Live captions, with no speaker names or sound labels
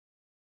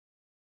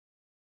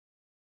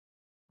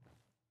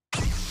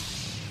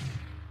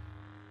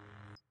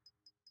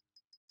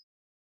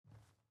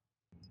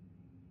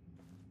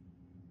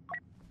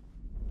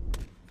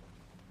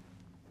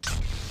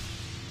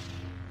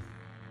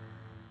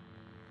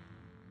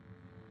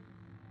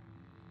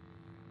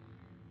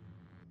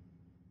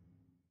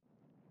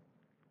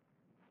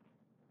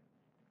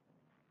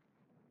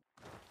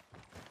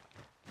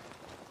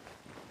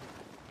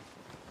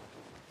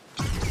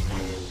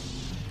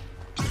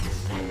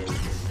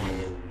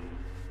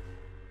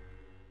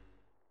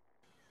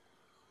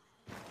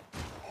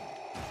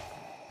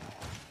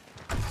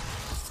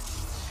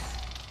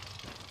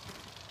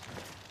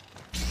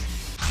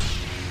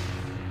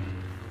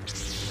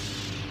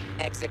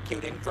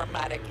executing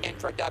dramatic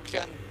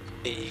introduction.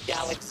 The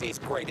galaxy's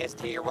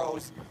greatest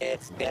heroes,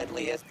 its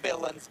deadliest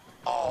villains,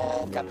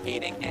 all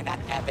competing in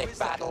an epic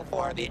battle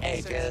for the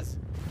ages.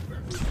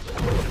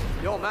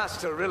 Your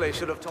master really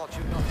should have taught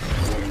you nothing.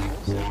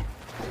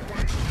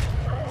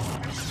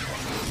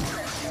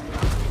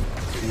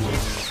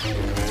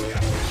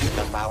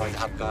 The powers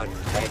of good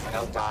waste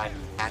no time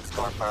and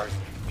score first.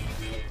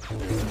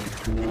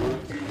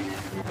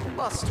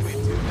 Must we do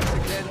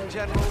this again,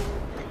 General?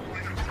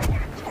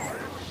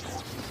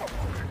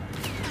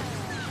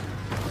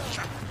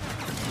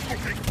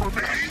 Looking for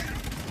me?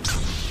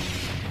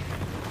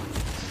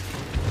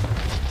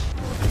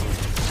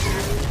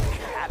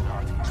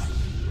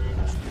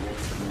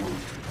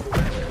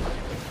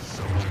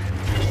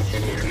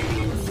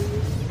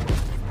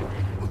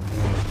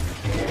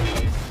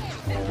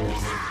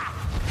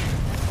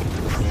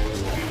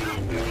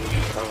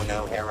 Oh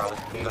no, heroes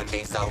could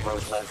be so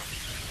ruthless.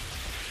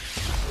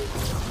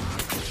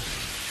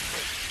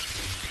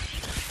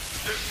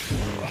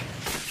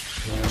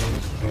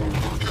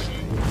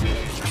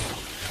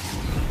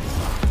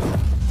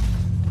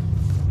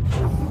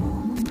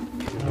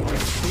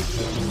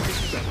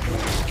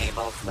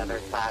 Evil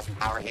slithers past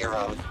our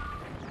heroes.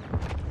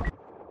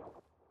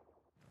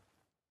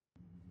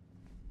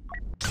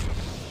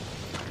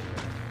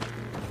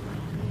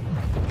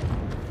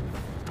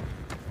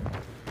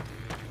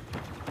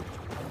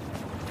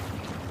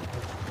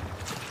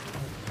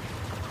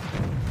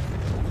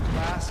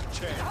 Last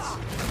chance.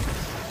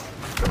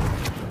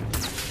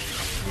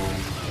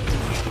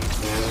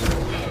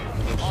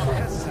 Our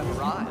guests have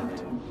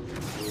arrived.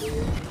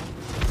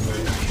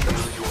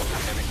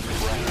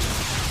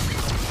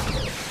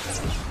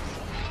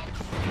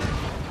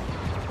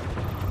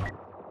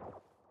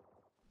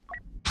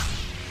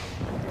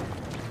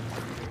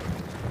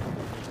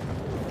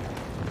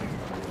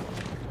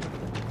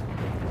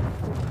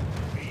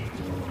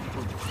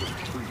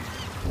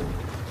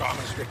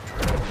 Promise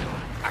victory.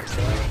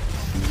 Actually.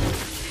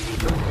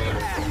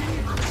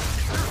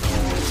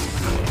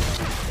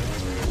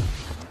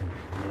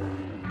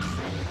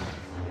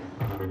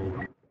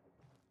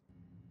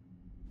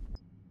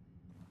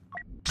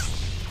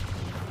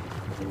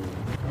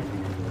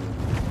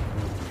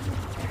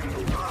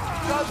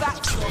 Go back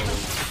to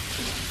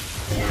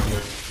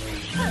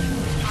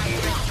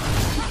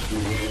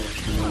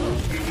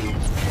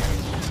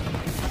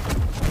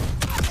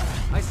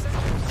I said.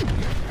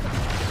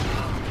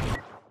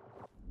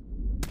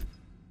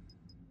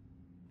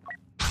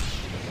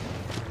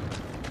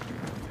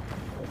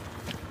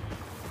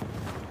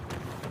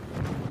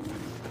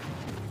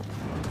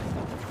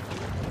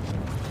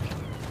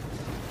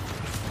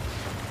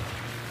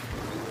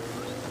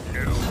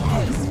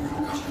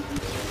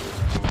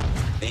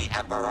 The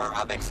Emperor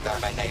of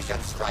Extermination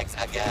strikes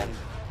again.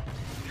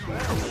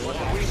 What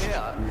have we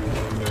here?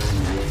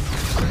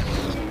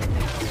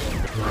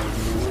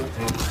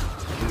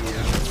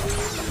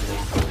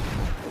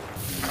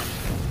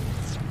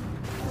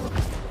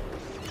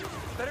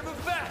 Better move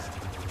fast!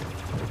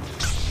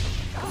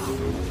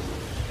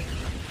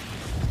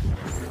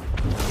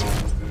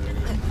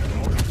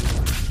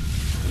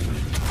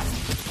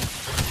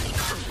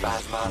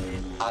 Phasma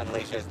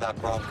unleashes the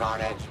chrome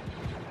carnage.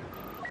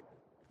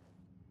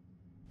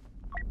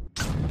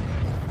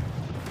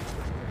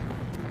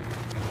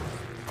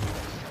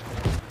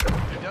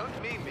 You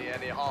don't mean me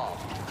any harm.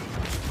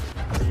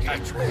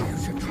 That's where you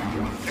should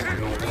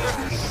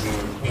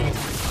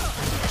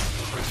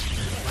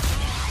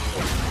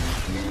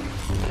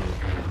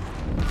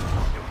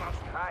You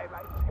must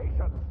highlight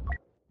patience.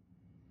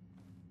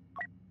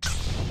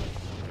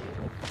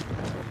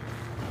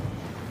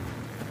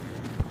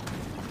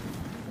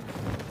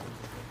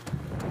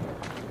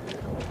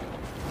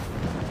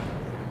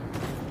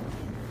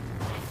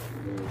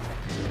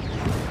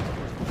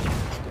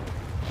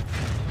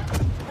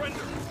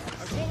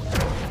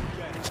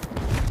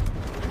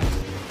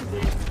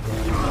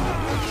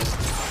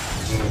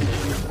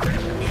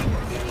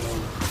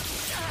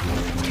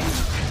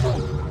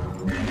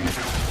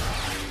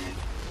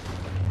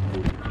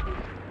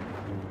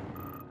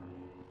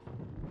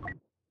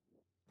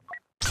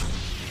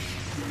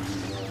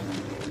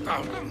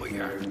 Found them, we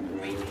are. You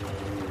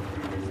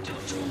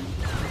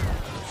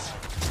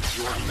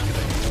are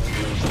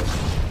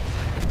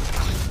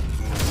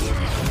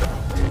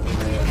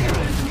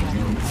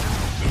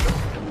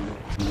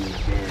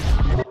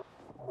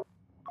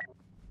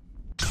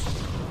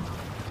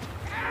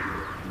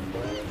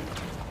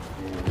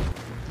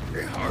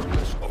a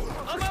harmless owner.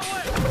 On my way!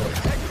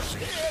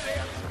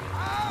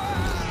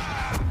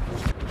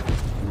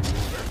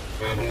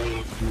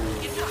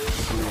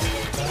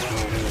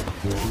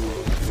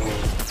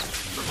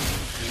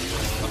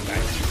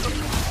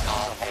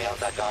 All hail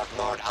the Dark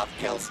Lord of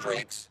Kill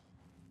Streaks.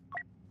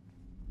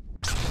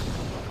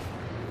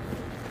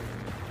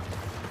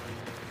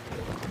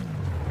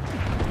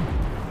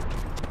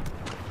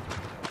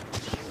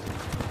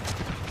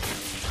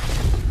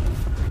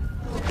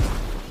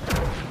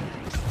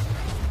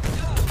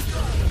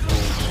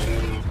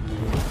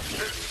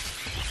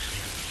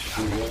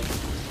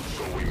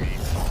 So we meet.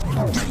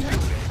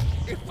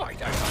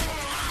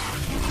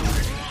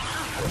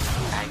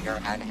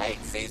 Anger and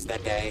hate seize the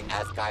day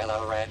as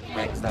Kylo Ren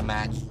breaks the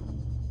match.